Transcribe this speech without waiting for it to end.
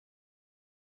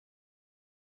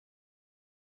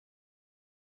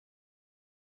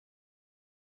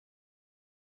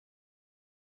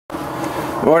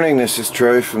Morning, this is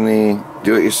Troy from the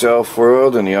Do-It-Yourself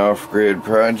World and the Off-Grid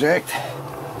Project.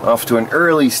 Off to an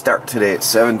early start today at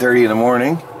 7:30 in the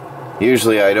morning.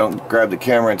 Usually I don't grab the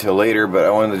camera until later, but I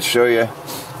wanted to show you.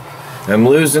 I'm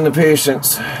losing the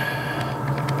patients.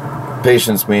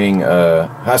 Patients meaning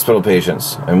hospital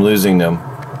patients. I'm losing them.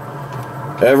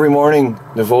 Every morning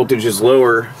the voltage is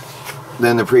lower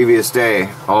than the previous day,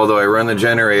 although I run the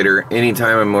generator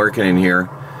anytime I'm working in here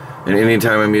and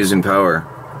anytime I'm using power.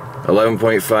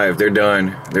 11.5, they're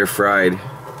done. They're fried.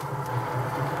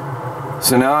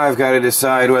 So now I've got to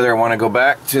decide whether I want to go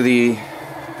back to the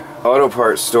auto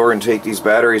parts store and take these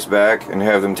batteries back and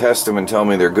have them test them and tell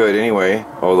me they're good anyway,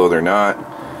 although they're not,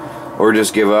 or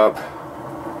just give up.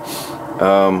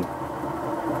 I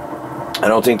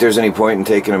don't think there's any point in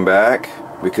taking them back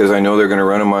because I know they're going to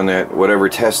run them on that whatever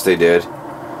test they did,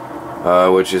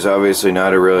 which is obviously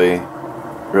not a really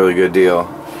good deal.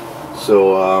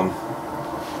 So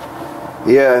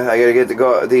yeah, I gotta get the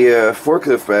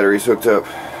forklift batteries hooked up.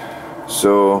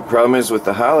 So problem is with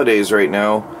the holidays right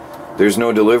now, there's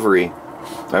no delivery.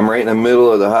 I'm right in the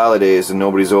middle of the holidays and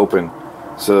nobody's open.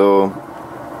 So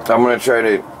I'm gonna try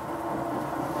to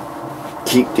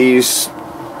keep these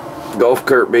golf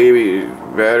cart baby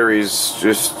batteries,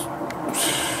 just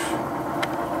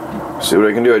see what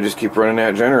I can do. I just keep running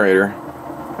that generator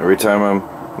every time.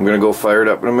 I'm gonna go fire it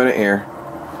up in a minute here,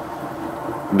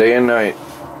 day and night.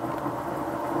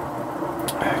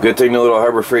 Good thing the little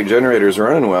Harbor Freight generator is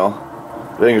running well.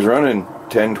 The thing's running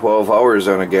 10-12 hours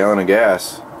on a gallon of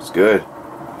gas. It's good.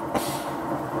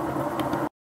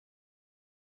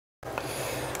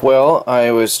 Well, I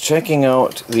was checking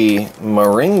out the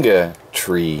Moringa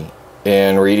Tree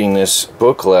and reading this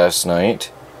book last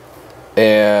night,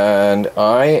 and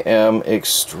I am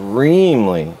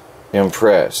extremely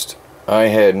impressed. I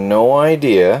had no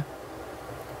idea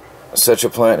such a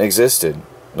plant existed.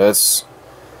 That's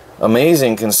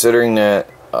amazing, considering that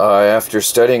after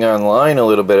studying online a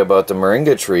little bit about the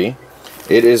Moringa tree,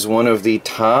 it is one of the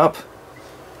top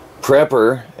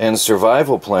prepper and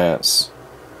survival plants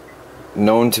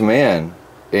known to man,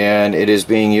 and it is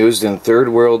being used in third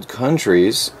world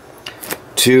countries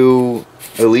to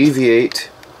alleviate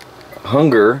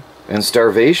hunger and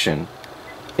starvation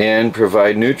and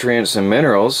provide nutrients and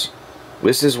minerals.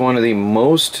 This is one of the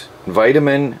most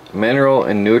vitamin, mineral,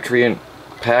 and nutrient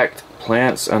packed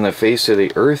plants on the face of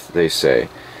the earth, they say.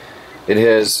 It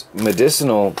has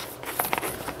medicinal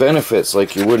benefits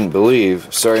like you wouldn't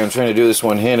believe. Sorry, I'm trying to do this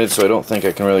one-handed, so I don't think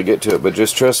I can really get to it, but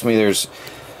just trust me, there's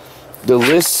the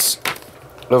lists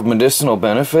of medicinal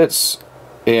benefits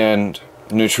and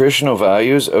nutritional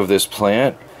values of this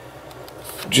plant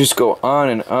just go on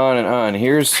and on and on.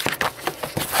 Here's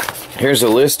a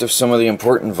list of some of the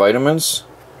important vitamins.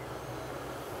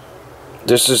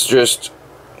 This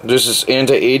is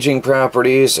anti-aging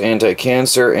properties,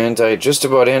 anti-cancer, just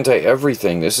about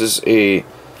anti-everything. It's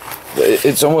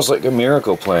almost like a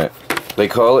miracle plant. They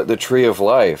call it the tree of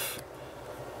life,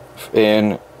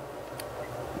 and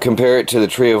compare it to the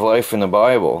tree of life in the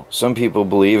Bible. Some people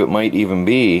believe it might even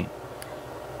be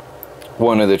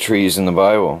one of the trees in the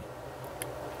Bible.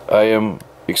 I am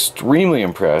extremely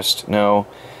impressed. Now,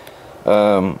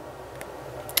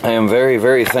 I am very,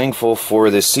 very thankful for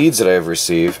the seeds that I have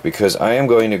received, because I am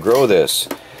going to grow this.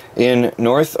 In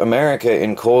North America,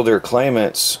 in colder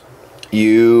climates,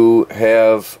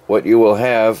 what you will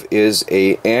have is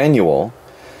an annual.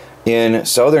 In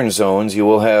southern zones, you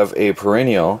will have a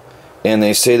perennial, and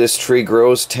they say this tree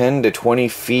grows 10 to 20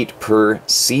 feet per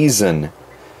season.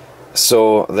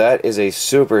 So that is a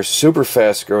super, super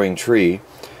fast growing tree,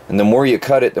 and the more you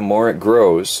cut it, the more it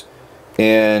grows.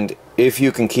 And if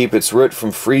you can keep its root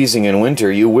from freezing in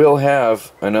winter, you will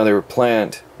have another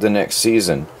plant the next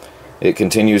season. It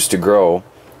continues to grow,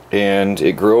 and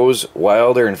it grows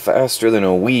wilder and faster than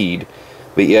a weed,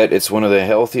 but yet it's one of the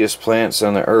healthiest plants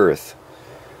on the earth.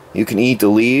 You can eat the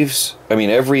leaves. I mean,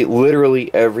 literally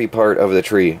every part of the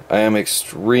tree. I am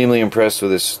extremely impressed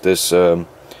with this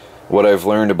what I've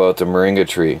learned about the Moringa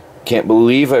tree. Can't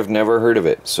believe I've never heard of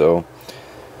it. So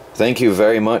thank you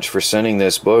very much for sending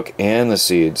this book and the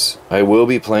seeds. I will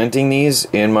be planting these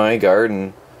in my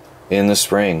garden in the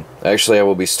spring. Actually, I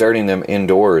will be starting them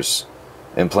indoors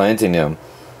and planting them.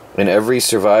 And every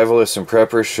survivalist and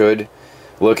prepper should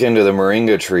look into the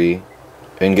Moringa tree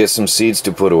and get some seeds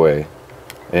to put away.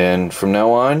 And from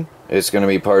now on, it's going to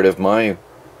be part of my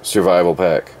survival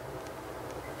pack.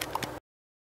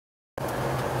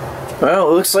 Well,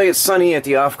 it looks like it's sunny at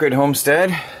the off-grid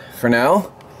homestead for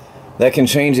now. That can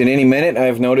change in any minute,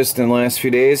 I've noticed in the last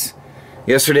few days.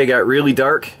 Yesterday got really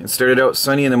dark. It started out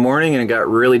sunny in the morning and it got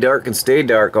really dark and stayed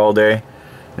dark all day.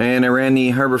 and I ran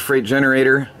the Harbor Freight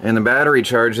generator and the battery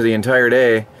charger the entire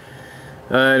day.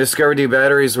 I discovered the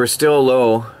batteries were still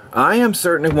low. I am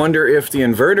starting to wonder if the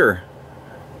inverter,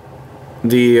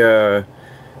 the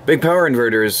big power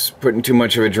inverter, is putting too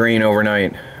much of a drain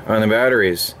overnight on the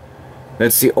batteries.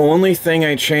 That's the only thing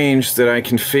I changed that I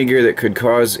can figure that could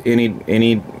cause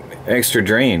any extra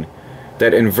drain.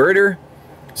 That inverter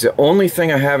is the only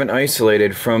thing I haven't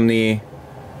isolated from the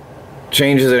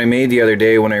changes that I made the other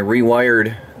day when I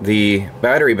rewired the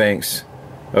battery banks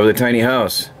of the tiny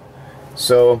house.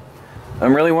 So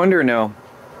I'm really wondering now.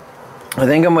 I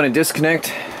think I'm going to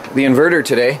disconnect the inverter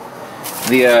today,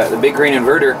 the big green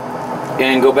inverter,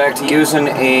 and go back to using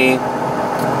a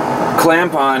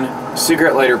clamp-on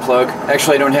cigarette lighter plug.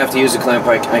 Actually, I don't have to use a clamp.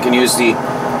 I can use the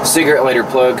cigarette lighter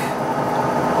plug.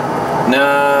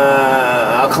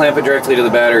 Nah, I'll clamp it directly to the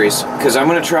batteries, because I'm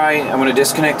going to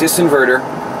disconnect this inverter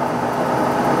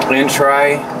and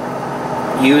try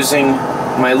using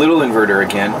my little inverter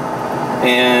again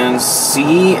and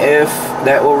see if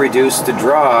that will reduce the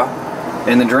draw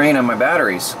and the drain on my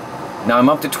batteries. Now I'm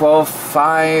up to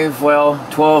 12.5, well,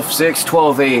 12.6,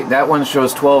 12.8. That one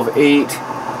shows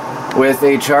 12.8 with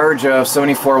a charge of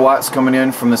 74 watts coming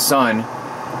in from the sun.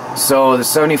 So the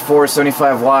 74,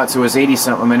 75 watts, it was 80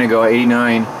 something a minute ago,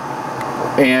 89.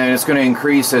 And it's going to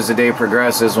increase as the day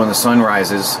progresses when the sun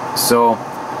rises. So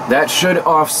that should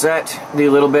offset the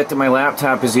little bit that my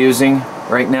laptop is using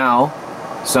right now.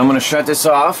 So I'm going to shut this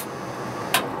off.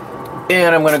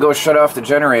 And I'm going to go shut off the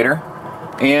generator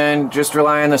and just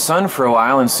rely on the sun for a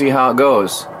while and see how it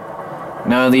goes.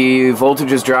 Now the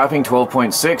voltage is dropping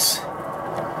 12.6,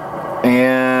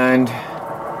 and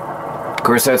of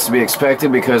course that's to be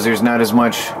expected because there's not as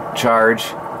much charge,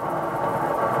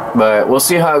 but we'll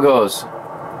see how it goes.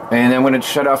 And then I'm going to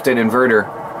shut off that inverter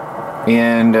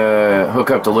and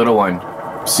hook up the little one,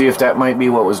 see if that might be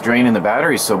what was draining the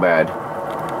batteries so bad.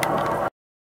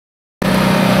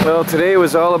 Well, today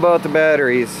was all about the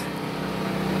batteries.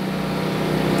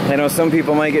 I know some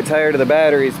people might get tired of the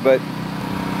batteries, but I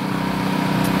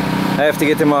have to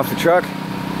get them off the truck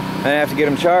and I have to get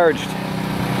them charged.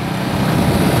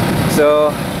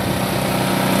 So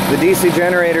the DC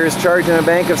generator is charging a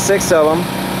bank of 6 of them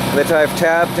that I've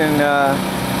tapped and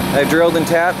I've drilled and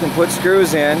tapped and put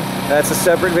screws in. That's a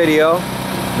separate video,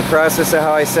 the process of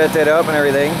how I set that up and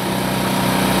everything.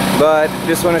 But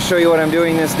just want to show you what I'm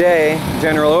doing this day,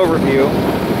 general overview.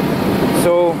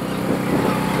 So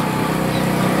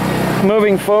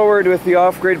moving forward with the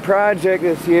off-grid project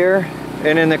this year,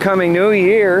 and in the coming new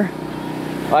year,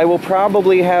 I will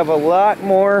probably have a lot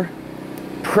more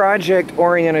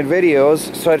project-oriented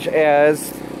videos, such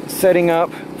as setting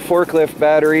up forklift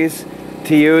batteries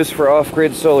to use for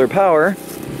off-grid solar power,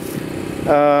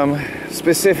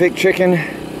 specific chicken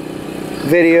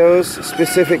videos,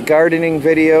 specific gardening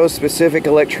videos, specific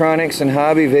electronics and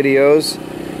hobby videos,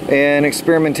 and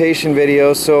experimentation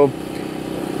videos. So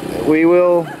we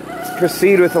will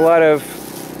proceed with a lot of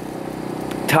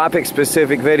topic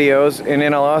specific videos, and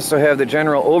then I'll also have the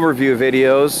general overview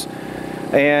videos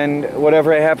and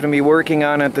whatever I happen to be working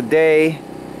on at the day.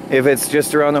 If it's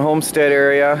just around the homestead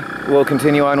area, we'll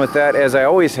continue on with that as I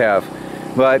always have,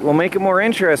 but we'll make it more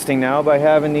interesting now by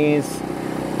having these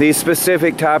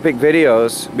specific topic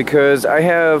videos, because I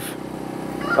have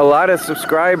a lot of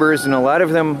subscribers and a lot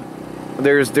of them,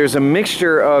 there's a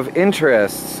mixture of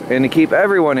interests, and to keep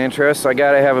everyone interested, I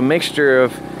gotta have a mixture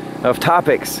of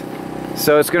topics.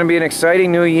 So it's going to be an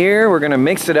exciting new year. We're going to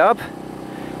mix it up.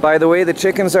 By the way, the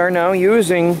chickens are now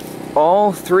using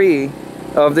all 3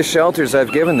 of the shelters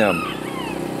I've given them.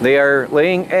 They are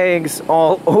laying eggs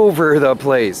all over the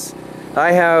place.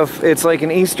 It's like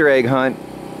an Easter egg hunt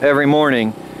every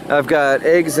morning. I've got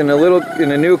eggs in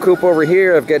a new coop over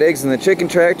here. I've got eggs in the chicken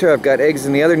tractor. I've got eggs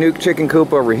in the other new chicken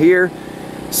coop over here.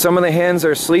 Some of the hens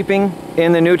are sleeping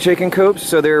in the new chicken coops,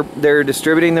 so they're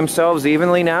distributing themselves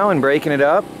evenly now and breaking it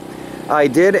up. I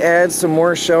did add some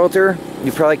more shelter.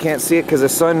 You probably can't see it because the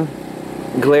sun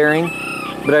glaring,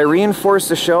 but I reinforced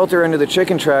the shelter under the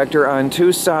chicken tractor on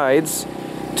 2 sides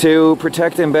to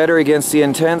protect them better against the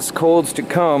intense colds to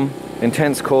come.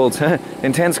 Intense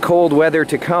cold weather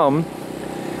to come.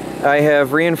 I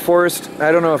have reinforced,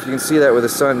 I don't know if you can see that with the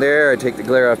sun there. I take the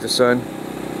glare off the sun.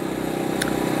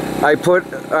 I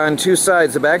put on 2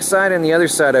 sides, the back side and the other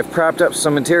side, I've propped up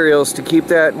some materials to keep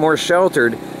that more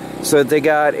sheltered, so that they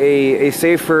got a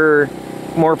safer,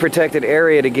 more protected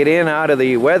area to get in out of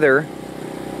the weather.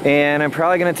 And I'm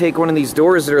probably going to take one of these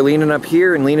doors that are leaning up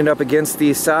here and lean it up against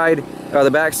the side, or the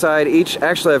back side.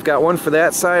 Actually, I've got one for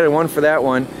that side and one for that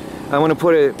one. I want to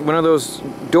put one of those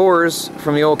doors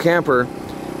from the old camper.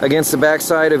 against the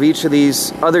backside of each of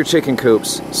these other chicken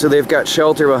coops, so they've got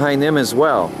shelter behind them as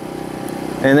well.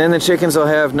 And then the chickens will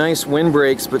have nice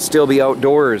windbreaks but still be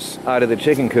outdoors out of the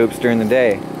chicken coops during the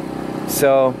day.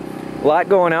 So a lot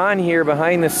going on here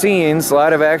behind the scenes, a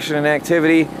lot of action and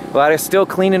activity, a lot of still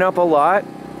cleaning up a lot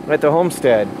at the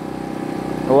homestead.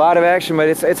 A lot of action, but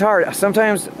it's hard.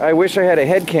 Sometimes I wish I had a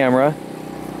head camera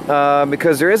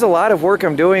because there is a lot of work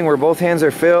I'm doing where both hands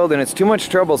are filled, and it's too much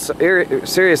trouble,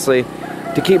 seriously,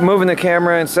 to keep moving the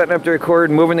camera and setting up to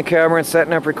record, moving the camera and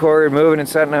setting up record, moving and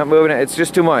setting up, moving it. It's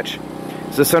just too much.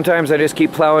 So sometimes I just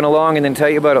keep plowing along and then tell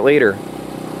you about it later.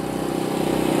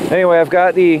 Anyway, I've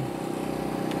got the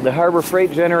Harbor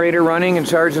Freight generator running and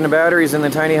charging the batteries in the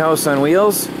tiny house on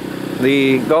wheels.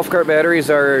 The golf cart batteries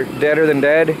are deader than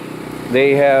dead.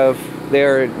 They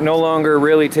are no longer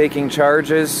really taking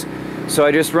charges. So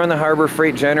I just run the Harbor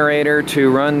Freight generator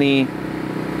to run the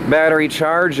battery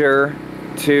charger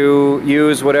to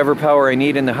use whatever power I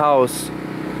need in the house.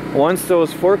 Once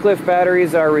those forklift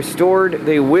batteries are restored,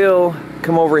 they will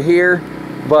come over here,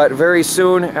 but very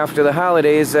soon after the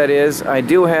holidays, that is, I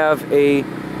do have a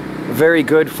very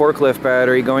good forklift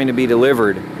battery going to be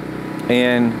delivered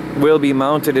and will be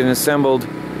mounted and assembled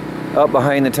up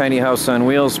behind the tiny house on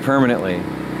wheels permanently.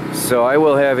 So I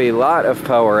will have a lot of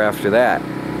power after that.